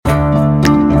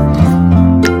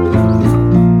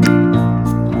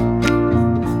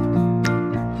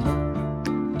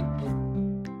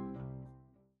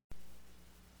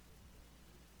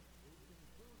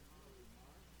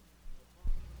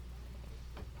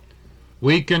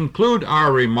We conclude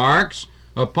our remarks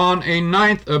upon a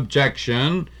ninth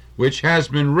objection which has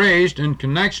been raised in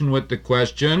connection with the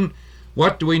question,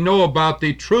 what do we know about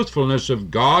the truthfulness of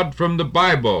God from the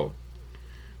Bible?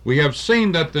 We have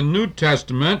seen that the New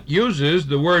Testament uses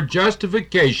the word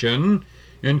justification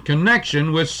in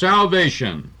connection with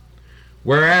salvation,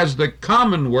 whereas the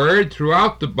common word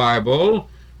throughout the Bible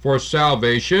for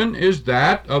salvation is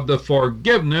that of the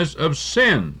forgiveness of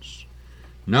sins.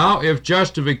 Now, if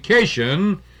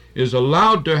justification is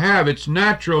allowed to have its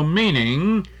natural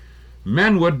meaning,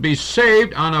 men would be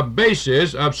saved on a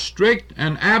basis of strict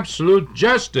and absolute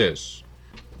justice,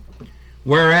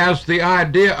 whereas the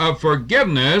idea of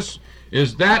forgiveness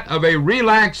is that of a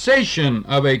relaxation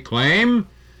of a claim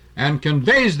and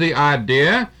conveys the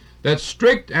idea that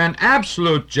strict and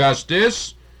absolute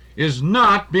justice is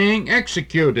not being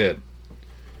executed.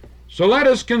 So let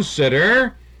us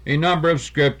consider a number of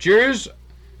scriptures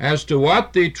as to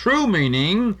what the true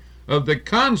meaning of the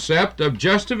concept of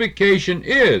justification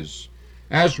is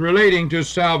as relating to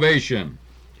salvation.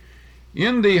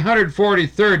 In the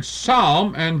 143rd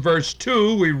Psalm and verse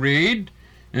 2 we read,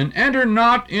 "And enter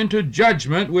not into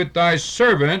judgment with thy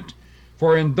servant,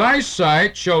 for in thy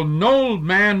sight shall no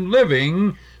man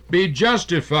living be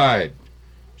justified."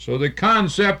 So the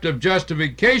concept of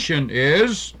justification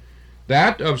is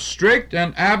that of strict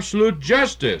and absolute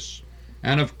justice.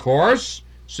 And of course,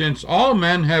 since all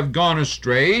men have gone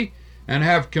astray and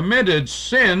have committed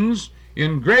sins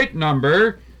in great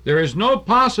number, there is no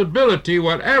possibility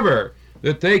whatever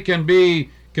that they can be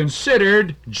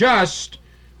considered just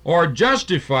or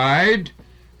justified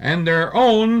in their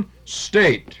own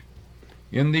state.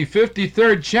 In the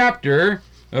 53rd chapter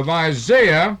of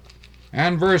Isaiah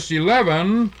and verse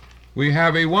 11, we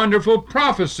have a wonderful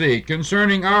prophecy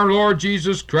concerning our Lord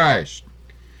Jesus Christ.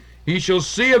 "He shall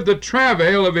see of the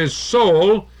travail of his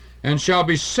soul, and shall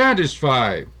be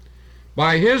satisfied.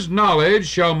 By his knowledge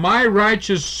shall my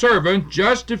righteous servant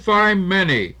justify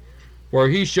many, for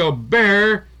he shall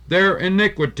bear their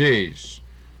iniquities."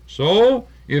 So,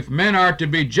 if men are to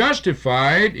be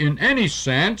justified in any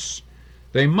sense,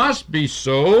 they must be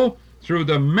so through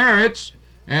the merits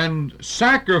and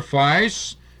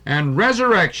sacrifice and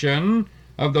resurrection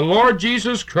of the Lord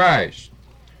Jesus Christ.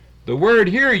 The word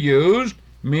here used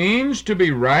means to be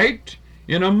right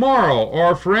in a moral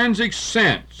or forensic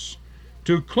sense,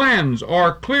 to cleanse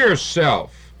or clear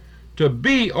self, to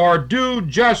be or do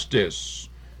justice,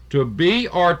 to be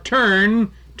or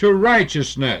turn to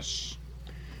righteousness.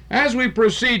 As we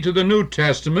proceed to the New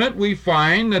Testament, we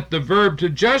find that the verb to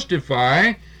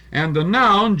justify and the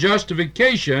noun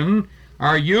justification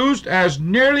are used as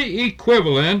nearly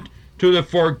equivalent to the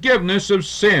forgiveness of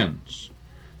sins.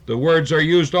 The words are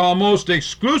used almost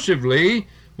exclusively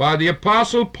by the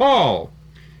Apostle Paul,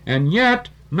 and yet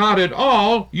not at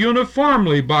all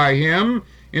uniformly by him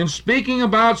in speaking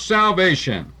about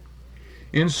salvation.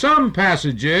 In some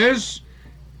passages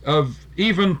of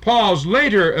even Paul's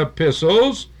later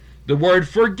epistles, the word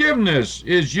forgiveness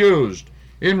is used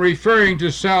in referring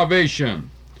to salvation.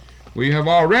 We have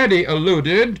already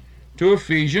alluded to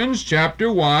Ephesians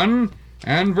chapter 1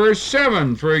 and verse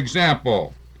 7, for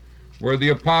example, where the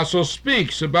apostle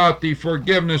speaks about the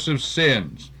forgiveness of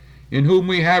sins, in whom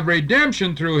we have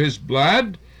redemption through his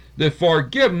blood, the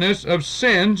forgiveness of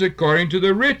sins according to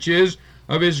the riches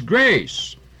of his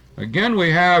grace. Again,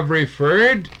 we have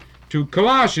referred to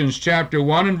Colossians chapter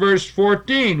 1 and verse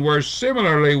 14, where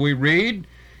similarly we read,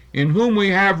 "In whom we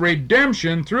have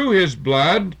redemption through his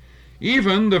blood,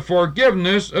 even the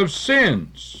forgiveness of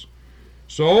sins."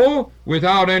 So,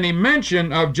 without any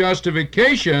mention of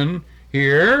justification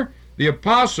here, the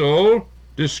apostle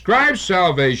describes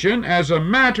salvation as a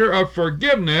matter of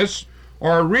forgiveness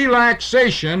or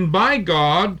relaxation by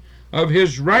God of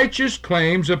his righteous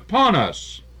claims upon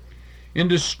us. In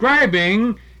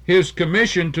describing his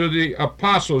commission to the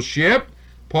apostleship,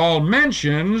 Paul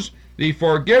mentions the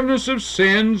forgiveness of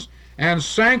sins and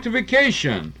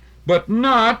sanctification, but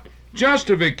not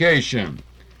justification.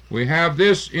 We have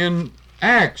this in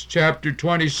Acts chapter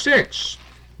 26,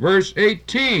 verse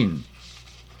 18.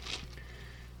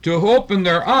 "To open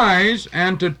their eyes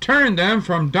and to turn them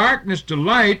from darkness to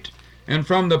light and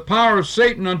from the power of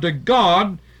Satan unto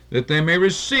God, that they may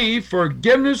receive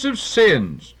forgiveness of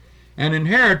sins and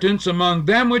inheritance among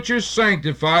them which are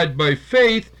sanctified by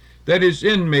faith that is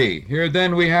in me." Here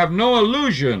then we have no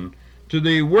allusion to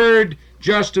the word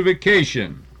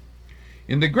justification.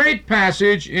 In the great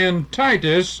passage in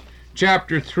Titus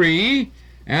chapter 3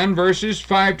 and verses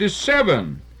 5 to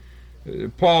 7,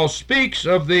 Paul speaks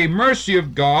of the mercy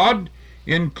of God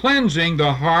in cleansing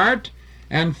the heart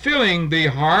and filling the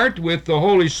heart with the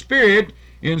Holy Spirit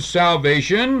in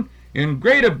salvation in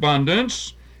great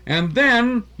abundance, and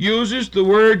then uses the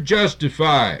word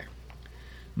justify.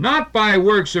 Not by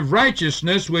works of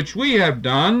righteousness which we have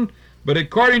done, but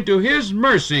according to his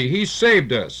mercy he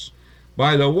saved us,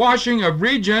 by the washing of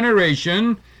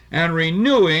regeneration and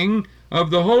renewing of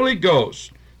the Holy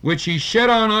Ghost, which he shed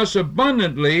on us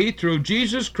abundantly through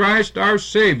Jesus Christ our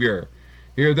Savior.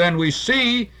 Here then we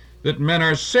see that men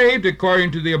are saved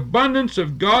according to the abundance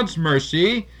of God's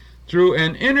mercy through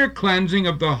an inner cleansing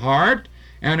of the heart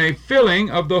and a filling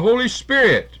of the Holy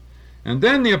Spirit. And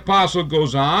then the apostle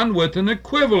goes on with an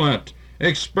equivalent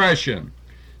expression,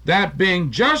 that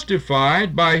being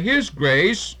justified by his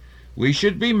grace, we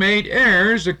should be made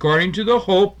heirs according to the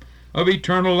hope of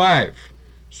eternal life.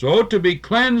 So to be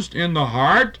cleansed in the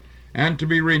heart and to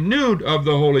be renewed of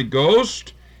the Holy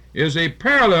Ghost is a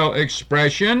parallel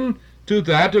expression to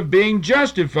that of being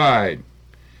justified.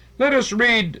 Let us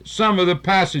read some of the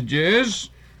passages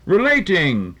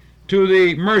relating to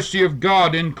the mercy of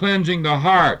God in cleansing the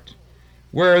heart,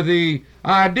 where the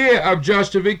idea of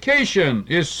justification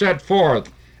is set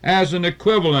forth as an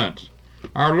equivalent.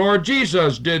 Our Lord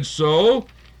Jesus did so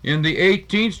in the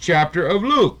 18th chapter of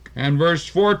Luke and verse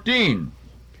 14,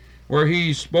 where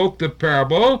he spoke the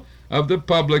parable of the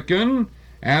publican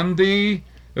and the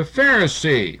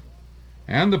Pharisee.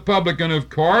 And the publican, of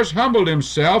course, humbled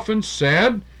himself and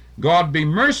said, God be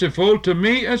merciful to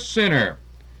me, a sinner.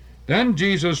 Then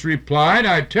Jesus replied,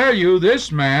 I tell you,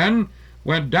 this man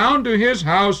went down to his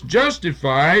house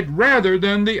justified rather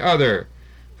than the other.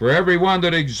 For every one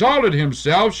that exalted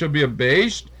himself shall be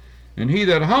abased, and he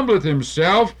that humbleth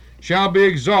himself shall be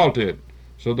exalted.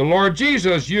 So the Lord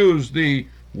Jesus used the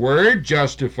word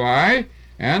justify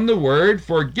and the word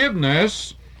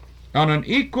forgiveness on an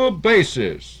equal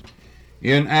basis.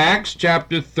 In Acts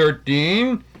chapter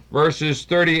 13, verses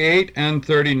 38 and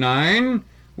 39,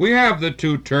 we have the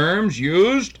two terms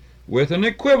used with an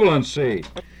equivalency.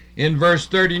 In verse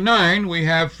 39, we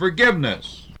have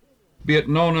forgiveness. Be it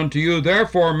known unto you,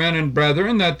 therefore, men and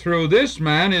brethren, that through this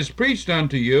man is preached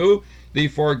unto you the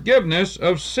forgiveness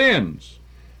of sins.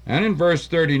 And in verse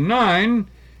 39,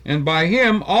 and by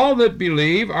him all that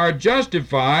believe are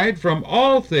justified from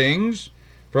all things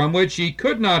from which ye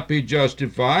could not be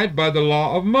justified by the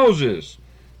law of Moses.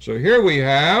 So here we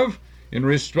have, in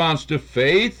response to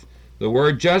faith, the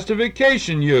word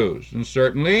justification used, and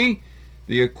certainly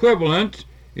the equivalent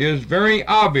is very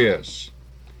obvious.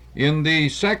 In the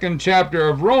 2nd chapter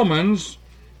of Romans,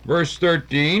 verse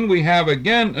 13, we have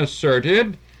again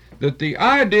asserted that the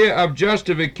idea of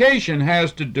justification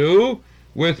has to do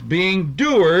with being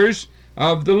doers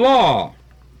of the law.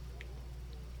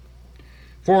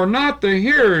 For not the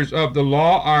hearers of the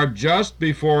law are just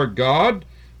before God,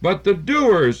 but the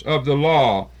doers of the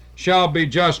law shall be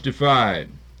justified.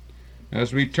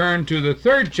 As we turn to the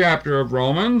 3rd chapter of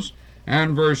Romans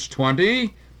and verse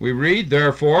 20, we read,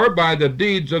 Therefore, by the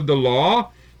deeds of the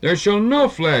law, there shall no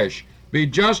flesh be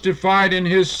justified in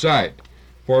his sight.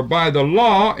 For by the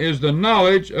law is the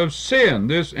knowledge of sin.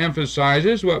 This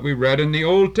emphasizes what we read in the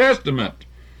Old Testament,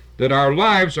 that our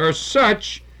lives are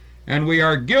such, and we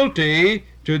are guilty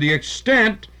to the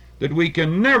extent that we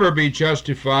can never be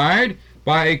justified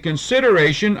by a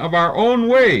consideration of our own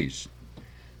ways.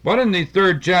 But in the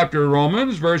 3rd chapter of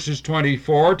Romans, verses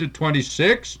 24 to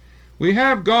 26, we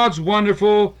have God's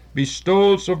wonderful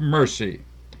bestowals of mercy.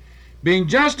 Being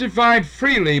justified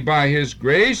freely by his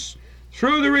grace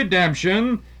through the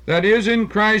redemption that is in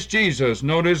Christ Jesus.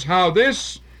 Notice how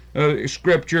this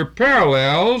scripture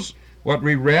parallels what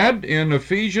we read in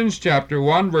Ephesians chapter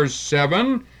 1 verse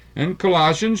 7 and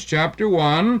Colossians chapter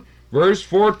 1 verse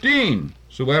 14.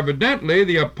 So evidently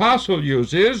the apostle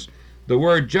uses the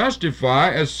word justify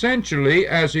essentially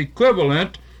as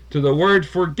equivalent to the word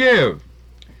forgive.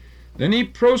 Then he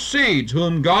proceeds,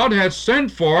 whom God hath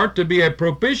sent forth to be a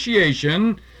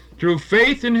propitiation through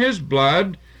faith in his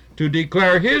blood, to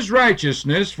declare his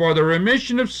righteousness for the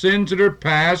remission of sins that are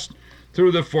past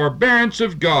through the forbearance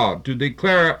of God, to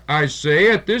declare, I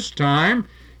say, at this time,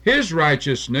 his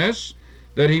righteousness,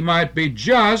 that he might be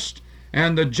just,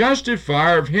 and the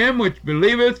justifier of him which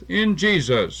believeth in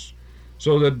Jesus.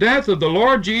 So the death of the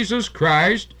Lord Jesus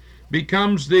Christ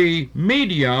becomes the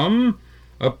medium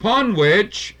upon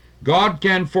which God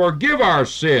can forgive our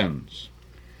sins.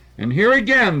 And here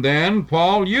again, then,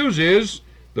 Paul uses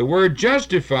the word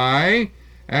justify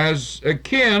as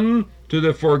akin to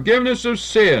the forgiveness of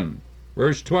sin.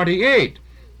 Verse 28,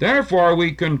 Therefore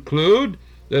we conclude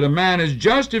that a man is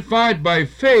justified by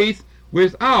faith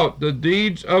without the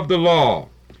deeds of the law.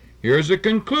 Here's a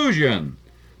conclusion,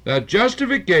 that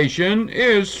justification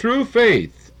is through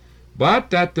faith,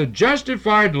 but that the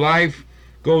justified life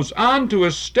goes on to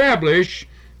establish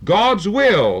God's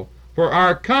will for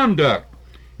our conduct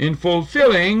in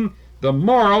fulfilling the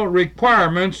moral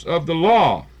requirements of the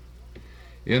law.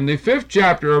 In the 5th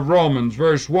chapter of Romans,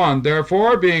 verse 1,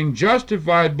 therefore, being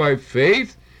justified by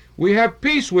faith, we have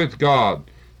peace with God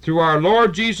through our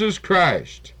Lord Jesus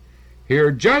Christ.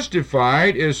 Here,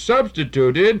 justified is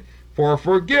substituted for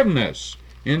forgiveness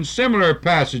in similar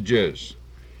passages.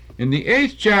 In the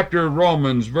 8th chapter of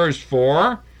Romans, verse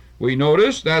 4, we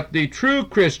notice that the true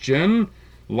Christian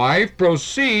life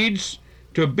proceeds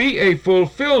to be a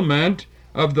fulfillment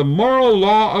of the moral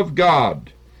law of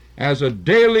God as a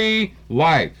daily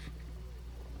life,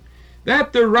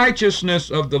 that the righteousness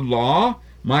of the law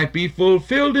might be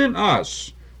fulfilled in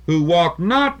us, who walk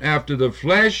not after the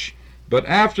flesh, but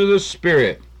after the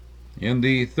Spirit. In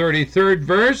the 33rd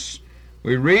verse,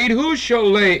 we read, who shall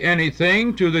lay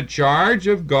anything to the charge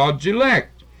of God's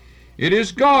elect? It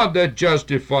is God that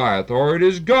justifieth, or it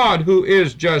is God who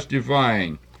is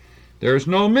justifying. There is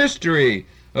no mystery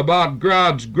about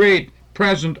God's great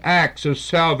present acts of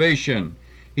salvation.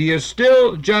 He is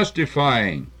still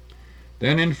justifying.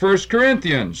 Then in 1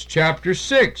 Corinthians chapter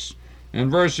 6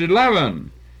 and verse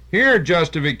 11, here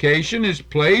justification is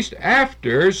placed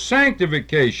after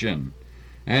sanctification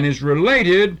and is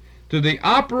related to the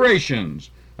operations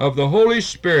of the Holy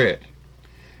Spirit.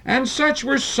 And such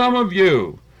were some of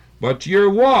you, but ye are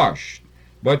washed,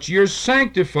 but ye are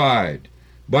sanctified,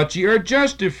 but ye are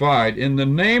justified in the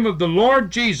name of the Lord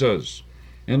Jesus,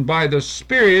 and by the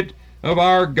Spirit of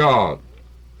our God.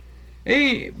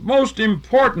 A most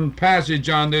important passage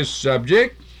on this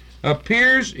subject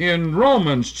appears in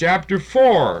Romans chapter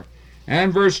 4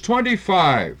 and verse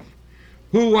 25,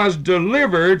 who was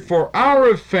delivered for our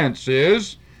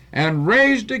offenses and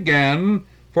raised again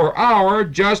for our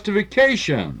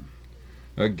justification.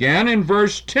 Again in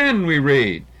verse 10 we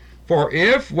read, for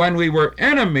if, when we were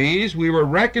enemies, we were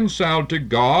reconciled to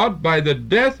God by the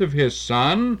death of his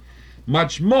Son,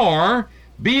 much more,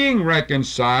 being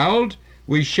reconciled,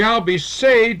 we shall be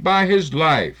saved by his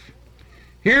life.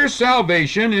 Here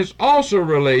salvation is also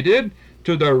related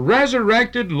to the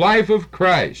resurrected life of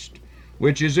Christ,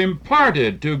 which is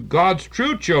imparted to God's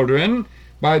true children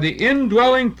by the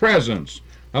indwelling presence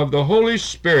of the Holy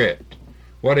Spirit.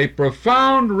 What a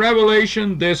profound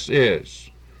revelation this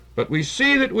is! But we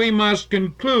see that we must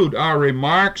conclude our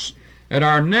remarks at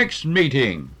our next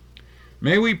meeting.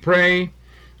 May we pray.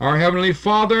 Our Heavenly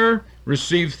Father,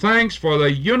 receive thanks for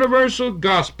the universal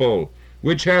gospel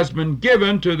which has been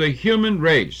given to the human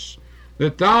race,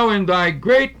 that thou in thy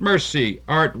great mercy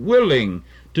art willing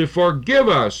to forgive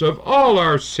us of all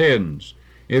our sins,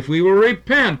 if we will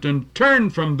repent and turn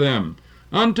from them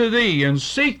unto thee and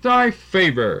seek thy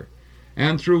favor,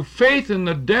 and through faith in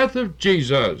the death of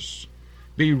Jesus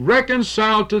be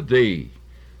reconciled to thee.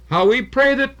 How we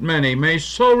pray that many may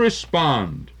so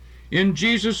respond. In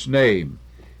Jesus' name,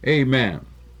 amen.